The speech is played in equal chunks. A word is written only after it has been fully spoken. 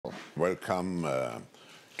welcome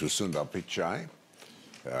to Sundar Pichai.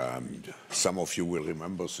 Some of you will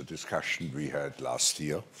remember the discussion we had last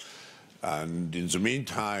year. And in the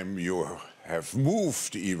meantime, you have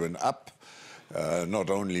moved even up, not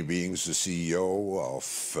only being the CEO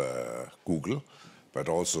of Google, but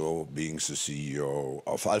also being the CEO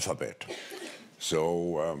of Alphabet.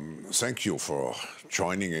 So thank you for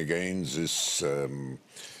joining again this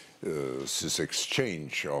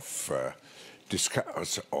exchange of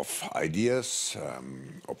ideas,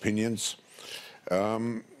 opinions.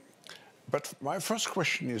 But my first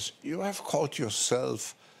question is, you have called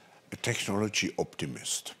yourself a technology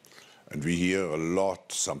optimist. And we hear a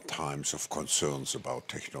lot sometimes of concerns about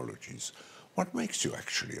technologies. What makes you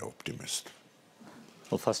actually an optimist?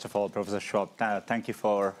 Well, first of all, Professor Schwab, thank you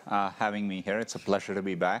for having me here. It's a pleasure to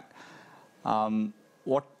be back.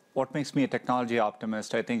 What makes me a technology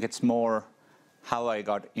optimist? I think it's more how I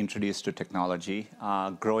got introduced to technology.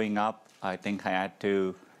 Growing up, I think I had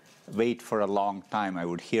to wait for a long time. I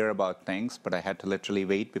would hear about things, but I had to literally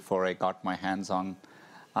wait before I got my hands on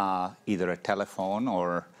either a telephone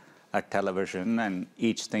or a television. And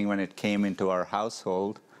each thing, when it came into our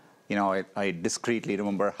household, I discreetly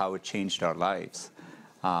remember how it changed our lives.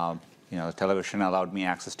 The television allowed me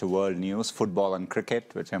access to world news, football and cricket,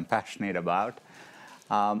 which I'm passionate about.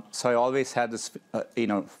 So I always had this,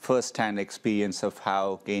 first-hand experience of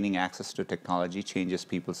how gaining access to technology changes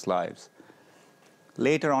people's lives.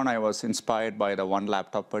 Later on, I was inspired by the One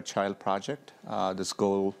Laptop Per Child project, this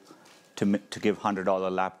goal to give $100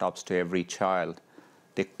 laptops to every child.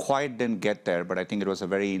 They quite didn't get there, but I think it was a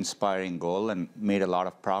very inspiring goal and made a lot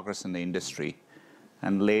of progress in the industry.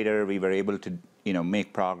 And later, we were able to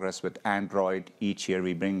make progress with Android. Each year,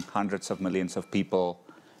 we bring hundreds of millions of people,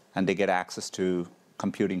 and they get access to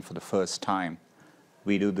computing for the first time.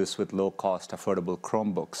 We do this with low-cost, affordable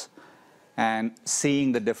Chromebooks. And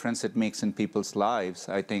seeing the difference it makes in people's lives,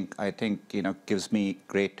 I think gives me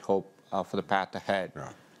great hope for the path ahead. Yeah.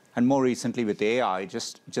 And more recently with AI,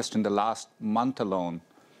 just in the last month alone,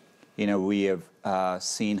 we have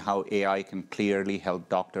seen how AI can clearly help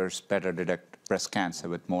doctors better detect breast cancer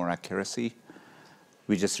with more accuracy.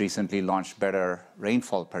 We just recently launched better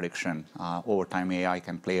rainfall prediction. Over time, AI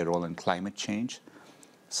can play a role in climate change.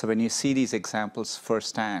 So when you see these examples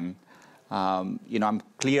firsthand, I'm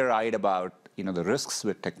clear-eyed about the risks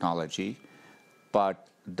with technology, but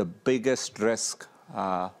the biggest risk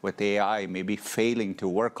with AI may be failing to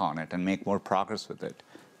work on it and make more progress with it,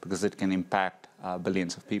 because it can impact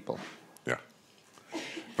billions of people. Yeah,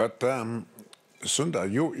 but Sundar,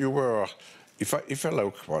 you were. If I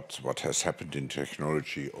look what has happened in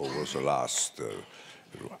technology over the last,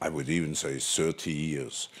 I would even say 30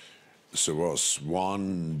 years, there was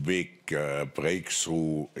one big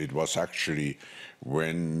breakthrough. It was actually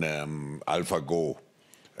when AlphaGo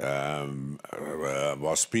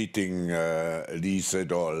was beating Lee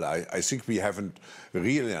Sedol. I think we haven't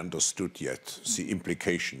really understood yet the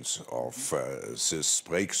implications of this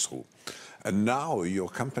breakthrough. And now your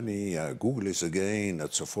company, Google, is again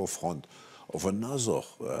at the forefront of another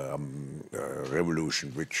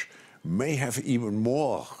revolution, which may have even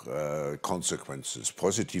more consequences,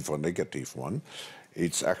 positive or negative one.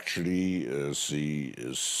 It's actually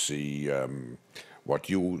what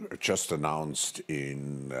you just announced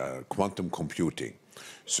in quantum computing.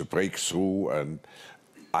 It's a breakthrough, and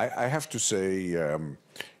I have to say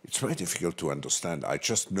it's very difficult to understand. I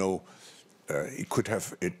just know it could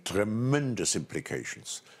have tremendous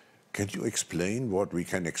implications. Can you explain what we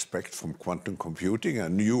can expect from quantum computing?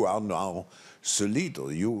 And you are now the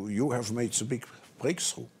leader. You have made the big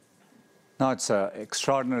breakthrough. No, it's an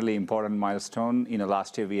extraordinarily important milestone.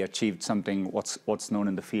 Last year we achieved something what's known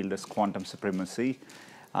in the field as quantum supremacy.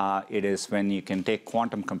 It is when you can take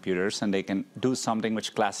quantum computers and they can do something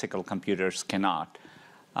which classical computers cannot.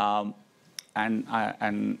 I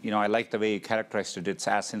like the way you characterized it. It's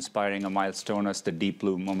as inspiring a milestone as the Deep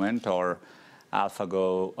Blue moment or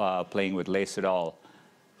AlphaGo playing with Lee Sedol.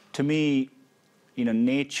 To me,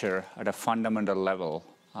 nature at a fundamental level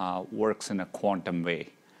works in a quantum way.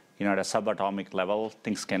 At a subatomic level,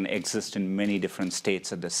 things can exist in many different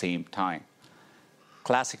states at the same time.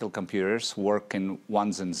 Classical computers work in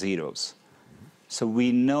ones and zeros. So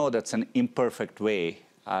we know that's an imperfect way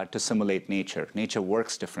to simulate nature. Nature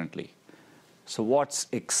works differently. So what's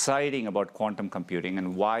exciting about quantum computing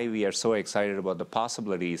and why we are so excited about the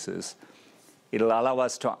possibilities is it'll allow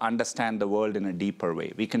us to understand the world in a deeper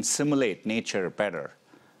way. We can simulate nature better.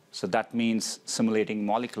 So that means simulating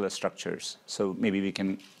molecular structures. So maybe we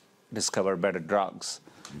can discover better drugs.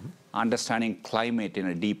 Mm-hmm. Understanding climate in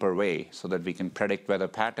a deeper way so that we can predict weather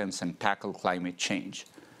patterns and tackle climate change.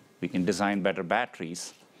 We can design better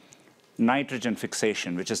batteries. nitrogen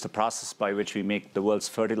fixation, which is the process by which we make the world's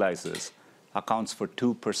fertilizers, accounts for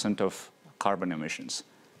 2% of carbon emissions.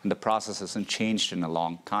 And the process hasn't changed in a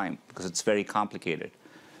long time because it's very complicated.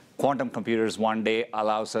 Quantum computers one day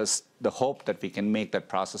allows us the hope that we can make that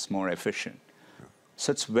process more efficient.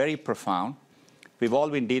 So it's very profound. We've all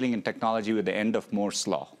been dealing in technology with the end of Moore's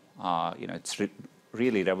law. It's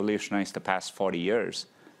really revolutionized the past 40 years,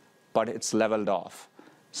 but it's leveled off.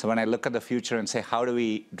 So when I look at the future and say, how do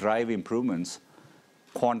we drive improvements,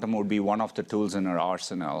 quantum would be one of the tools in our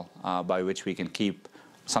arsenal by which we can keep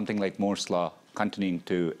something like Moore's law continuing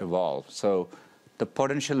to evolve. So the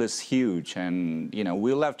potential is huge, and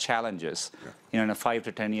we'll have challenges. In a 5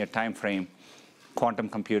 to 10 year time frame, quantum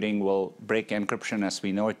computing will break encryption as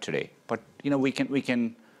we know it today. But we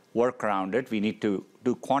can work around it. We need to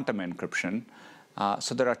do quantum encryption.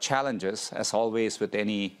 So there are challenges, as always, with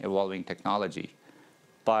any evolving technology.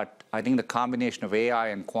 But I think the combination of AI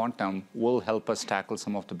and quantum will help us tackle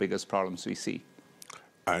some of the biggest problems we see.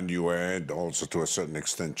 And you add also, to a certain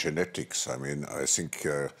extent, genetics. I mean, I think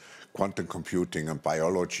quantum computing and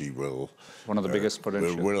biology will one of the biggest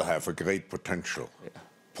potential. Will have a great potential,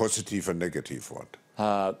 positive and negative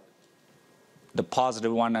one. The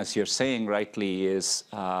positive one, as you're saying rightly, is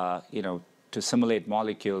to simulate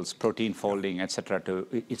molecules, protein folding, etc.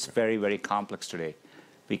 It's very, very complex today.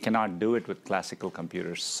 We cannot do it with classical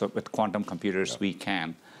computers. So with quantum computers, we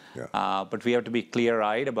can. But we have to be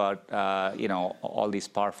clear-eyed about all these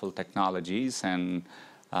powerful technologies, and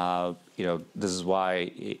this is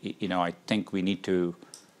why I think we need to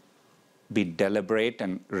be deliberate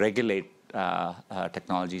and regulate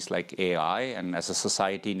technologies like AI, and as a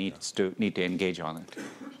society need to engage on it.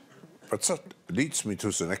 But that leads me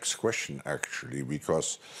to the next question, actually,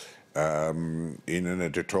 because in an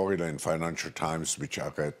editorial in Financial Times, which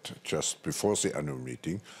I read just before the annual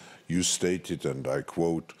meeting, you stated, and I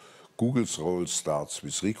quote, Google's role starts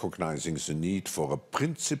with recognizing the need for a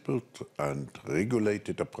principled and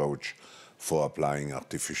regulated approach for applying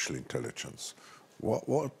artificial intelligence.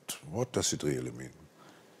 What does it really mean?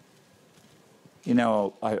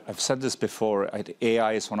 I've said this before.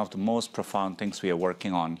 AI is one of the most profound things we are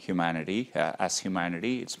working on as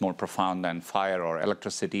humanity. It's more profound than fire or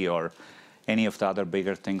electricity or any of the other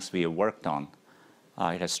bigger things we have worked on.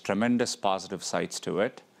 It has tremendous positive sides to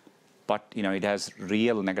it, but it has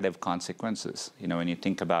real negative consequences. When you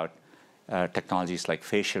think about technologies like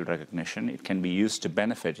facial recognition, it can be used to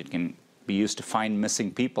benefit. It can be used to find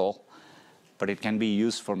missing people, but it can be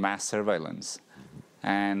used for mass surveillance.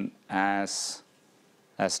 And as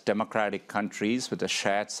democratic countries with a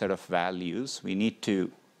shared set of values, we need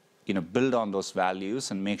to build on those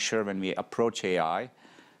values and make sure when we approach AI,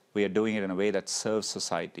 we are doing it in a way that serves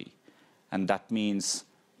society. And that means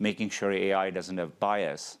making sure AI doesn't have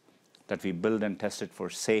bias, that we build and test it for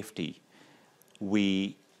safety.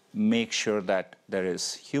 We make sure that there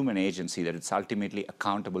is human agency, that it's ultimately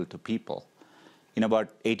accountable to people. About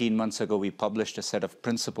 18 months ago, we published a set of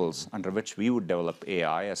principles under which we would develop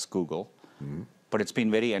AI as Google. But it's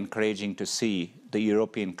been very encouraging to see the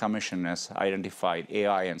European Commission has identified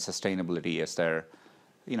AI and sustainability as their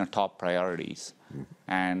top priorities.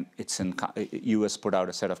 And US put out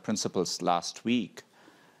a set of principles last week,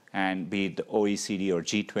 and be it the OECD or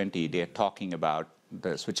G20, they're talking about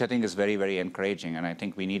this, which I think is very, very encouraging. And I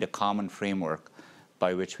think we need a common framework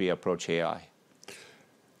by which we approach AI.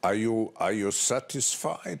 Are you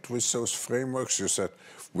satisfied with those frameworks you said,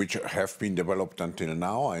 which have been developed until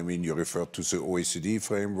now? I mean, you referred to the OECD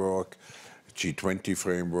framework, G20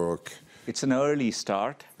 framework. It's an early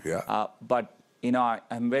start. But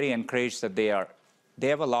I'm very encouraged that they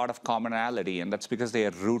have a lot of commonality, and that's because they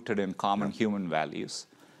are rooted in common human values.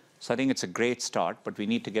 So I think it's a great start, but we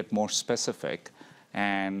need to get more specific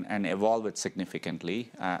and evolve it significantly.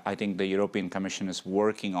 I think the European Commission is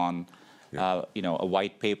working on a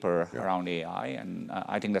white paper around AI, and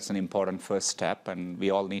I think that's an important first step, and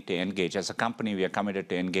we all need to engage. As a company, we are committed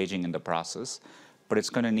to engaging in the process, but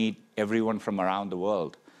it's going to need everyone from around the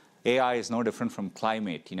world. AI is no different from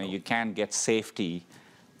climate. You can't get safety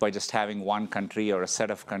by just having one country or a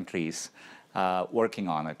set of countries working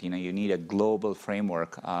on it. You need a global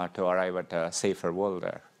framework to arrive at a safer world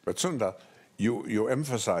there. But Sundar, you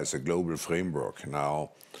emphasize a global framework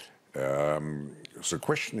now. The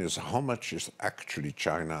question is, how much is actually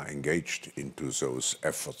China engaged into those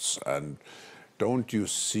efforts? And don't you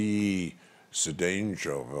see the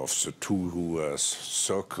danger of the two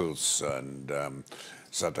circles, and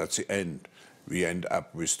that at the end we end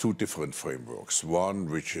up with two different frameworks, one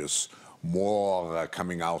which is more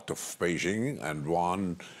coming out of Beijing, and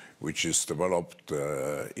one which is developed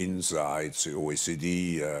inside the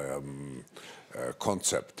OECD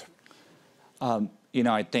concept?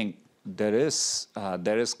 I think there is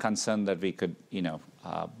concern that we could,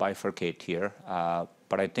 bifurcate here,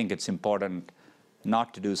 but I think it's important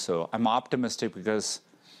not to do so. I'm optimistic because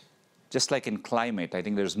just like in climate, I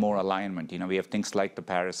think there's more alignment. We have things like the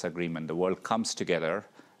Paris Agreement. The world comes together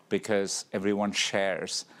because everyone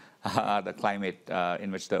shares the climate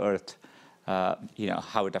in which the Earth,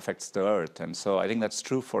 how it affects the Earth. And so I think that's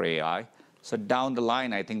true for AI. So down the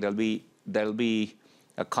line, I think there'll be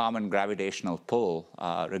a common gravitational pull,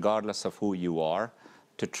 regardless of who you are,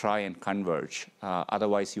 to try and converge.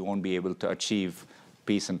 Otherwise, you won't be able to achieve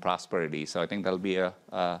peace and prosperity. So I think there'll be a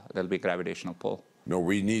gravitational pull. No,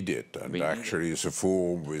 we need it. And actually, the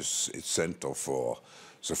forum with its Center for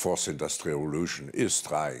the Fourth Industrial Revolution is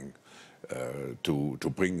trying to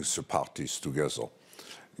bring the parties together.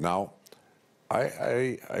 Now,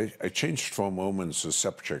 I changed for a moment the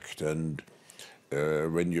subject, and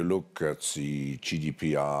when you look at the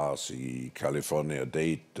GDPR, the California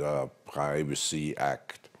Data Privacy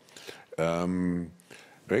Act,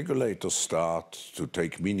 regulators start to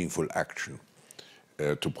take meaningful action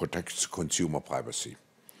to protect consumer privacy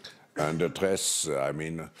and address,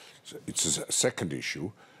 it's a second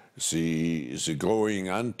issue, the growing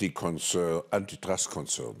antitrust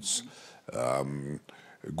concerns.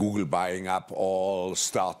 Google buying up all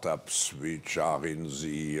startups which are in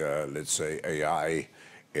the, let's say, AI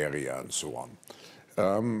area and so on.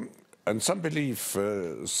 And some believe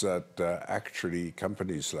that actually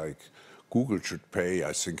companies like Google should pay,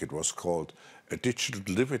 I think it was called, a digital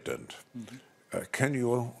dividend. Mm-hmm. Can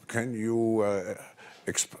you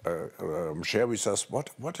share with us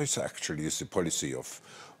what is actually the policy of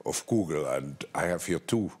Google? And I have here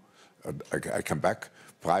two. I come back: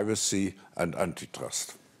 privacy and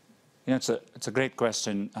antitrust. It's a great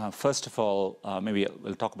question. First of all, maybe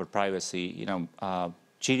we'll talk about privacy.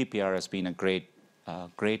 GDPR has been a great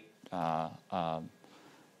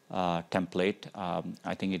template.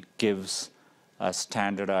 I think it gives a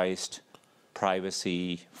standardized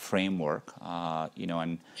privacy framework,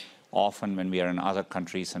 and often when we are in other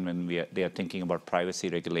countries and when they are thinking about privacy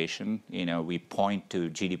regulation, we point to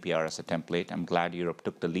GDPR as a template. I'm glad Europe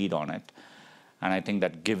took the lead on it, and I think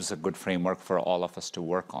that gives a good framework for all of us to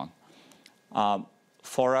work on.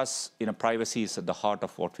 For us, privacy is at the heart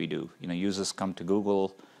of what we do. Users come to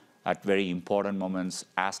Google at very important moments,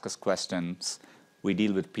 ask us questions. We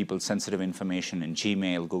deal with people's sensitive information in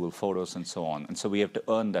Gmail, Google Photos, and so on. And so we have to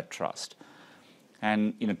earn that trust.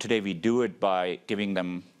 And today we do it by giving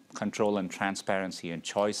them control and transparency and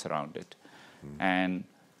choice around it. Mm-hmm. And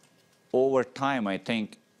over time, I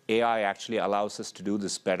think AI actually allows us to do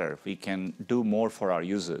this better. We can do more for our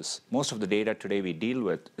users. Most of the data today we deal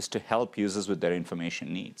with is to help users with their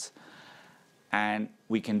information needs. And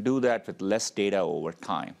we can do that with less data over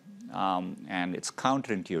time. And it's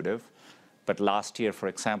counterintuitive. But last year, for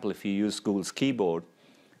example, if you use Google's keyboard,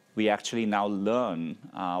 we actually now learn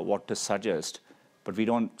what to suggest, but we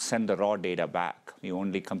don't send the raw data back. We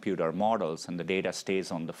only compute our models, and the data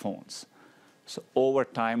stays on the phones. So over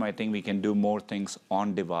time, I think we can do more things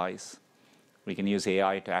on device. We can use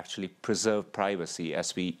AI to actually preserve privacy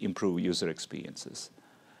as we improve user experiences.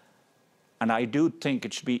 And I do think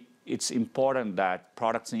it's important that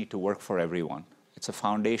products need to work for everyone. It's a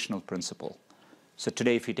foundational principle. So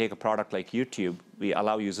today, if you take a product like YouTube, we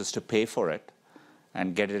allow users to pay for it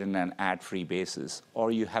and get it in an ad-free basis,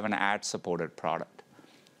 or you have an ad-supported product.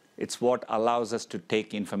 It's what allows us to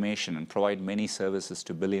take information and provide many services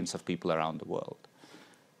to billions of people around the world.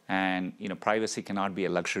 And privacy cannot be a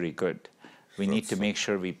luxury good. We need to make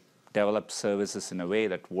sure we develop services in a way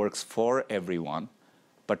that works for everyone,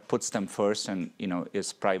 but puts them first and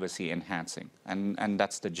is privacy enhancing. And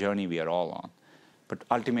that's the journey we are all on. But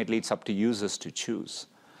ultimately, it's up to users to choose.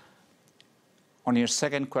 On your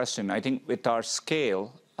second question, I think with our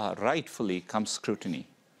scale, rightfully comes scrutiny.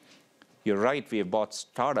 You're right, we have bought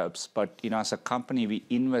startups, but as a company, we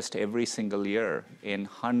invest every single year in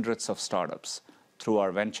hundreds of startups through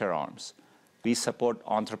our venture arms. We support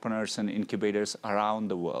entrepreneurs and incubators around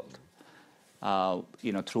the world.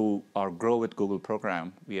 Through our Grow with Google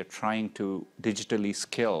program, we are trying to digitally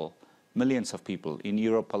skill millions of people. In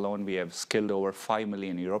Europe alone, we have skilled over 5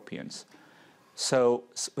 million Europeans. So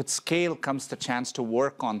with scale comes the chance to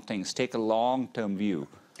work on things, take a long-term view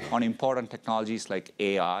on important technologies like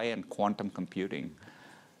AI and quantum computing.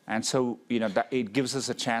 And so, that it gives us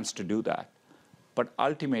a chance to do that. But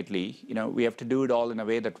ultimately, we have to do it all in a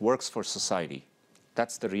way that works for society.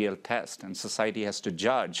 That's the real test. And society has to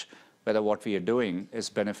judge whether what we are doing is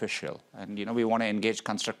beneficial. And, we want to engage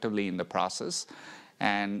constructively in the process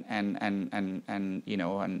and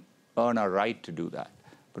earn our right to do that.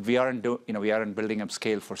 But we aren't building up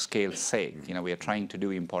scale for scale's sake. We are trying to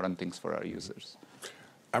do important things for our users.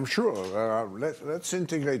 I'm sure. Let's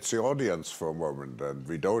integrate the audience for a moment,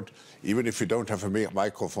 and even if we don't have a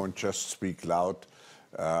microphone, just speak loud.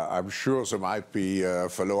 I'm sure there might be a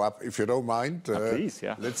follow-up, if you don't mind. Please,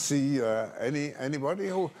 yeah. Let's see anybody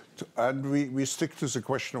who, and we stick to the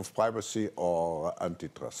question of privacy or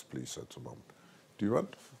antitrust, please, at the moment. Do you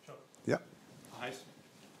want? Sure. Yeah.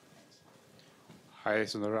 Hi,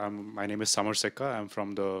 Sundar. My name is Samar Sekka. I'm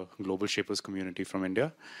from the Global Shapers community from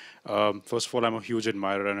India. First of all, I'm a huge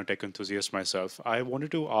admirer and a tech enthusiast myself. I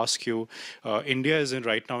wanted to ask you, India is in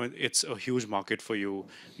right now, it's a huge market for you.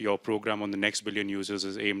 Your program on the next billion users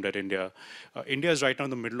is aimed at India. India is right now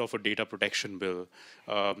in the middle of a data protection bill,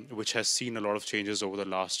 which has seen a lot of changes over the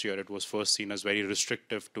last year. It was first seen as very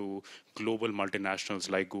restrictive to global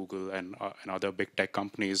multinationals like Google and other big tech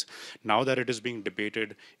companies. Now that it is being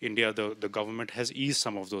debated, India, the government has eased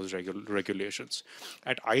some of those regulations.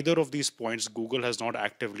 At either of these points, Google has not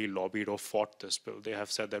actively lobbied or fought this bill. They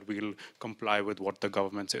have said that we'll comply with what the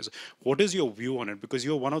government says. What is your view on it? Because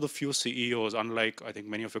you're one of the few CEOs, unlike I think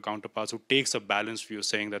many of your counterparts, who takes a balanced view,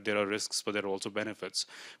 saying that there are risks, but there are also benefits.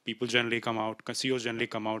 CEOs generally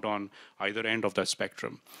come out on either end of that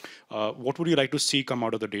spectrum. What would you like to see come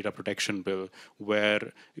out of the data protection bill,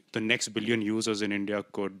 where the next billion users in India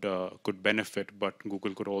could benefit, but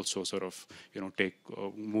Google could also sort of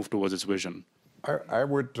move towards its vision? I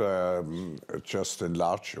would just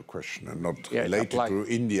enlarge your question and not related to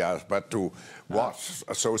India, but to what.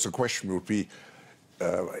 So the question would be,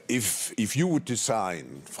 if you would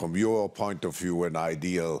design, from your point of view, an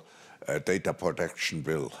ideal data protection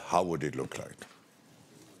bill, how would it look like?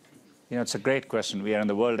 It's a great question. We are in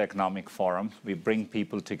the World Economic Forum. We bring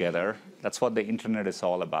people together. That's what the internet is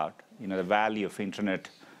all about. The value of internet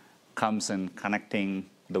comes in connecting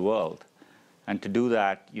the world. And to do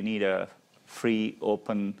that, you need a free,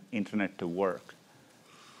 open internet to work.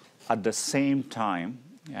 At the same time,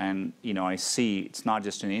 and I see it's not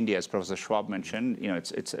just in India, as Professor Schwab mentioned.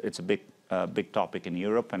 It's a big topic in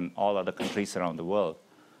Europe and all other countries around the world.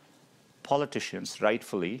 Politicians,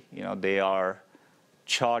 rightfully, they are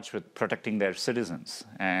charged with protecting their citizens,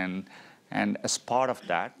 and as part of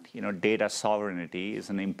that, data sovereignty is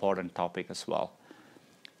an important topic as well.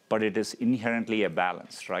 But it is inherently a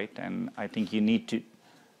balance, right? And I think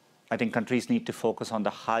countries need to focus on the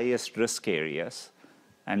highest risk areas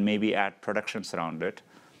and maybe add protections around it.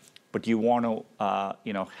 But you want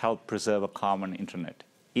to, help preserve a common internet.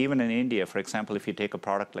 Even in India, for example, if you take a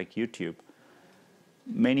product like YouTube,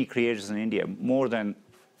 many creators in India, more than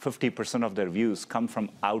 50% of their views come from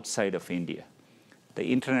outside of India. The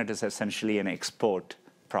internet is essentially an export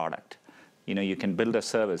product. You can build a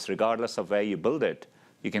service, regardless of where you build it,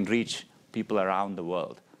 you can reach people around the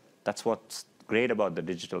world. That's what's great about the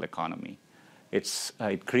digital economy. It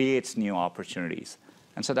creates new opportunities.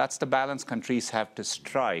 And so that's the balance countries have to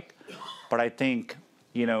strike. But I think,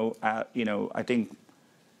 I think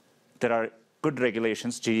there are good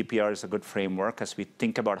regulations. GDPR is a good framework as we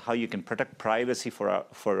think about how you can protect privacy for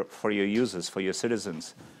your users, for your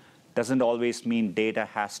citizens. Doesn't always mean data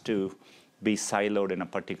has to be siloed in a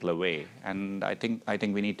particular way. And I think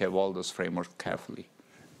we need to evolve those frameworks carefully.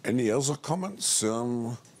 Any other comments?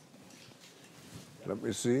 Let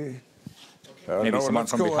me see. Maybe someone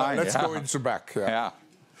from behind. Let's go into back. Yeah.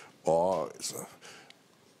 Hello,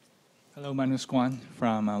 my name is Guan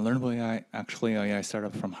from Learnable AI, actually an AI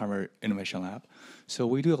startup from Harvard Innovation Lab. So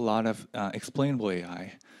we do a lot of explainable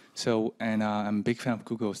AI. And I'm a big fan of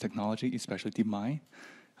Google's technology, especially DeepMind.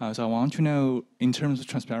 So I want to know, in terms of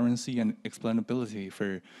transparency and explainability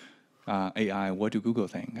for AI, what do Google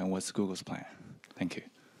think, and what's Google's plan? Thank you.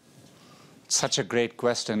 Such a great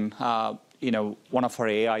question. One of our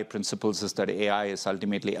AI principles is that AI is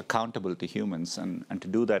ultimately accountable to humans, and to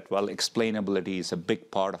do that well, explainability is a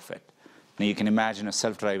big part of it. Now, you can imagine a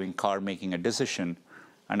self-driving car making a decision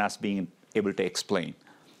and us being able to explain.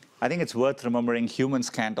 I think it's worth remembering humans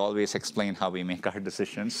can't always explain how we make our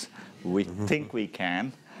decisions. We think we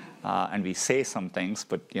can, and we say some things,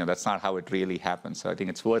 but that's not how it really happens. So I think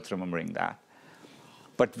it's worth remembering that.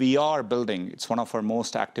 But we are building, it's one of our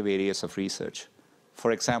most active areas of research.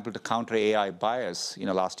 For example, to counter AI bias,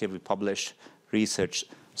 last year we published research.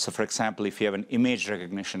 So for example, if you have an image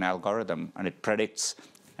recognition algorithm and it predicts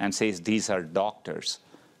and says these are doctors,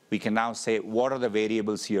 we can now say what are the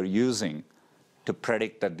variables you're using to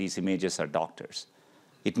predict that these images are doctors.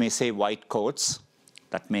 It may say white coats,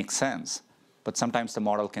 that makes sense. But sometimes the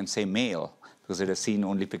model can say male because it has seen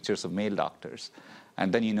only pictures of male doctors.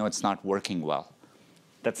 And then it's not working well.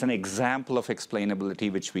 that's an example of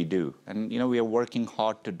explainability which we do. And we are working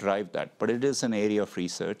hard to drive that. But it is an area of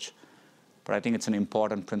research. But I think it's an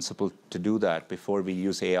important principle to do that before we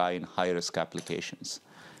use AI in high-risk applications.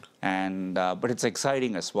 And but it's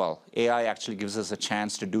exciting as well. AI actually gives us a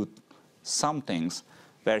chance to do some things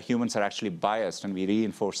where humans are actually biased, and we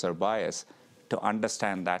reinforce our bias to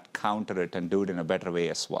understand that, counter it, and do it in a better way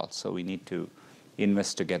as well. So we need to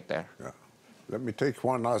invest to get there. Yeah. Let me take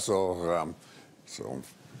one other.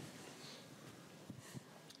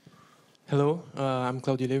 Hello, I'm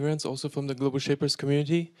Claudio Leverance, also from the Global Shapers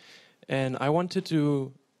community. And I wanted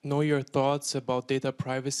to know your thoughts about data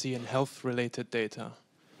privacy and health-related data.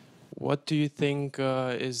 What do you think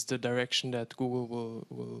is the direction that Google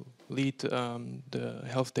will lead the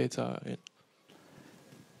health data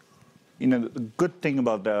in? The good thing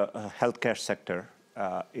about the healthcare sector,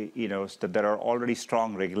 is that there are already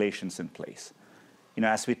strong regulations in place.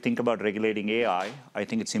 As we think about regulating AI, I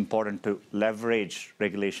think it's important to leverage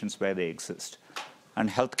regulations where they exist. And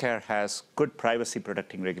healthcare has good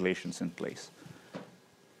privacy-protecting regulations in place.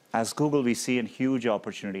 As Google, we see a huge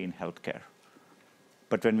opportunity in healthcare.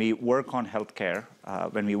 But when we work on healthcare,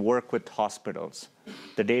 when we work with hospitals,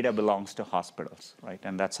 the data belongs to hospitals, right?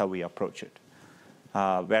 And that's how we approach it.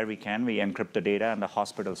 Where we can, we encrypt the data, and the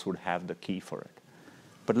hospitals would have the key for it.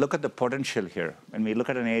 But look at the potential here. When we look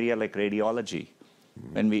at an area like radiology,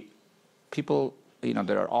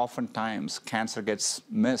 there are often times cancer gets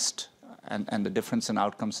missed, and the difference in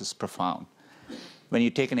outcomes is profound. When you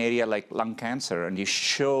take an area like lung cancer and you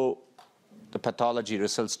show the pathology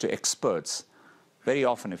results to experts, very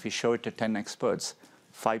often if you show it to 10 experts,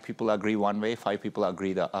 5 people agree one way, 5 people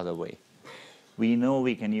agree the other way. We know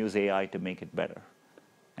we can use AI to make it better.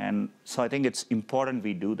 And so I think it's important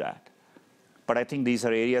we do that. But I think these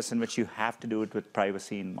are areas in which you have to do it with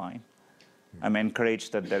privacy in mind. I'm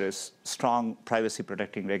encouraged that there is strong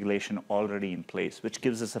privacy-protecting regulation already in place, which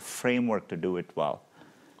gives us a framework to do it well.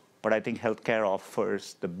 But I think healthcare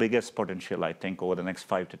offers the biggest potential, I think, over the next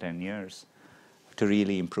 5 to 10 years to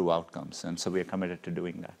really improve outcomes. And so we are committed to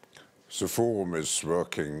doing that. The forum is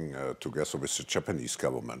working together with the Japanese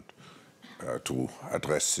government to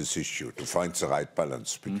address this issue, to find the right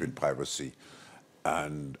balance between privacy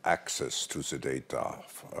and access to the data.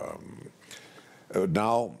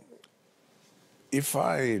 Now, if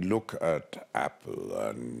I look at Apple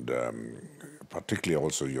and particularly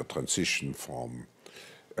also your transition from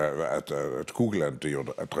at Google and your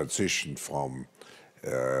transition from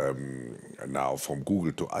now from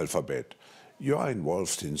Google to Alphabet, you are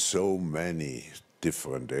involved in so many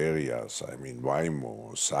different areas. I mean,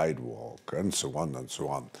 Waymo, Sidewalk, and so on and so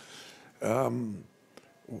on.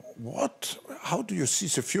 How do you see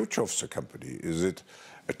the future of the company? Is it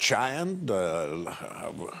a giant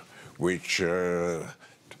which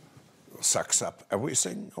sucks up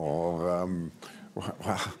everything, or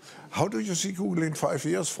how do you see Google in 5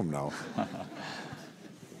 years from now?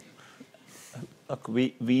 Look,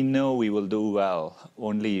 we know we will do well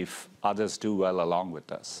only if others do well along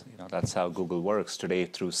with us. That's how Google works. Today,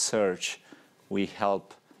 through search, we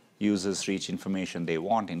help users reach information they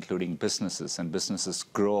want, including businesses, and businesses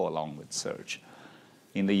grow along with search.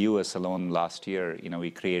 In the US alone last year,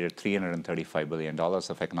 we created $335 billion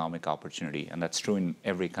of economic opportunity, and that's true in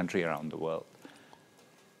every country around the world.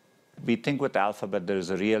 We think with Alphabet there is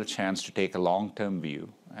a real chance to take a long-term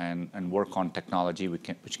view and work on technology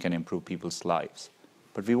which can improve people's lives.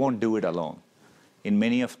 But we won't do it alone. In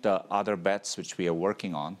many of the other bets which we are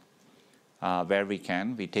working on, where we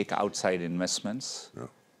can, we take outside investments. Yeah.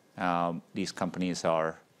 These companies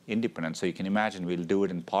are independent, so you can imagine we'll do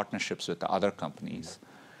it in partnerships with the other companies.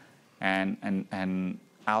 And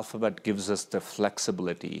Alphabet gives us the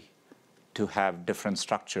flexibility to have different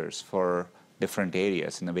structures for different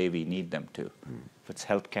areas in the way we need them to. If it's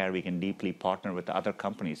healthcare, we can deeply partner with other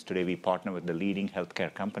companies. Today, we partner with the leading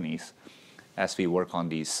healthcare companies as we work on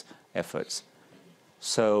these efforts.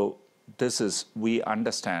 So we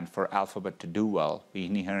understand for Alphabet to do well, we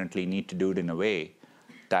inherently need to do it in a way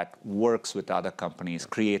that works with other companies,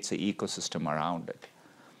 creates an ecosystem around it.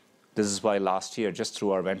 This is why last year, just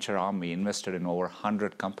through our venture arm, we invested in over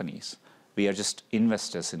 100 companies. We are just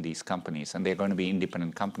investors in these companies, and they're going to be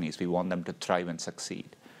independent companies. We want them to thrive and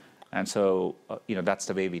succeed. And so, that's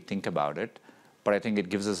the way we think about it. But I think it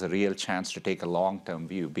gives us a real chance to take a long-term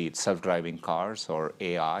view, be it self-driving cars or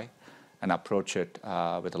AI, and approach it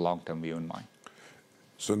with a long-term view in mind.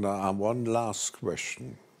 So now, one last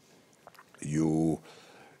question. You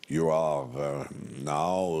are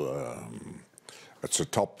now at the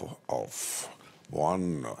top of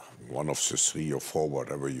one of the 3 or 4,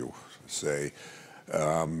 whatever you say,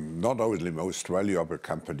 not only most valuable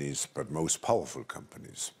companies, but most powerful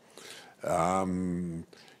companies.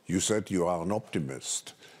 You said you are an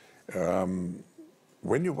optimist.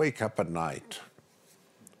 When you wake up at night,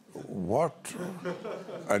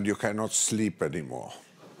 and you cannot sleep anymore,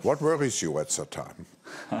 what worries you at that time?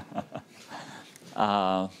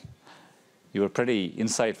 You were pretty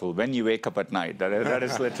insightful. When you wake up at night, that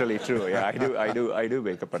is literally true. Yeah, I do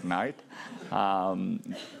wake up at night.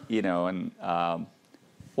 You know, and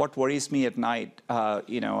what worries me at night,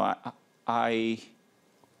 you know, I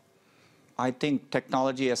think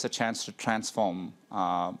technology has a chance to transform,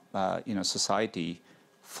 you know, society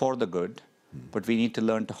for the good, but we need to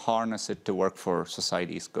learn to harness it to work for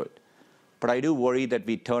society's good. But I do worry that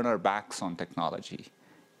we turn our backs on technology,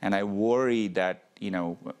 and I worry that, you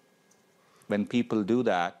know, when people do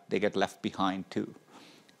that, they get left behind too.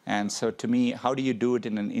 And so to me, how do you do it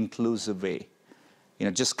in an inclusive way? You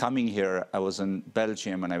know, just coming here, I was in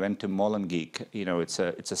Belgium and I went to Molenbeek. You know, it's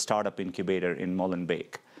a startup incubator in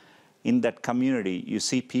Molenbeek. In that community, you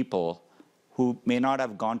see people who may not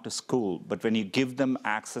have gone to school, but when you give them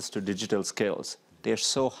access to digital skills, they're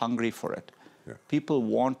so hungry for it. Yeah. People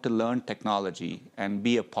want to learn technology and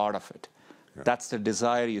be a part of it. Yeah. That's the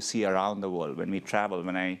desire you see around the world when we travel,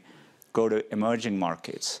 when I go to emerging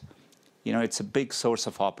markets. You know, it's a big source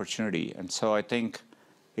of opportunity. And so I think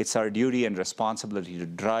it's our duty and responsibility to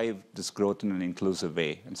drive this growth in an inclusive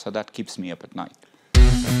way. And so that keeps me up at night.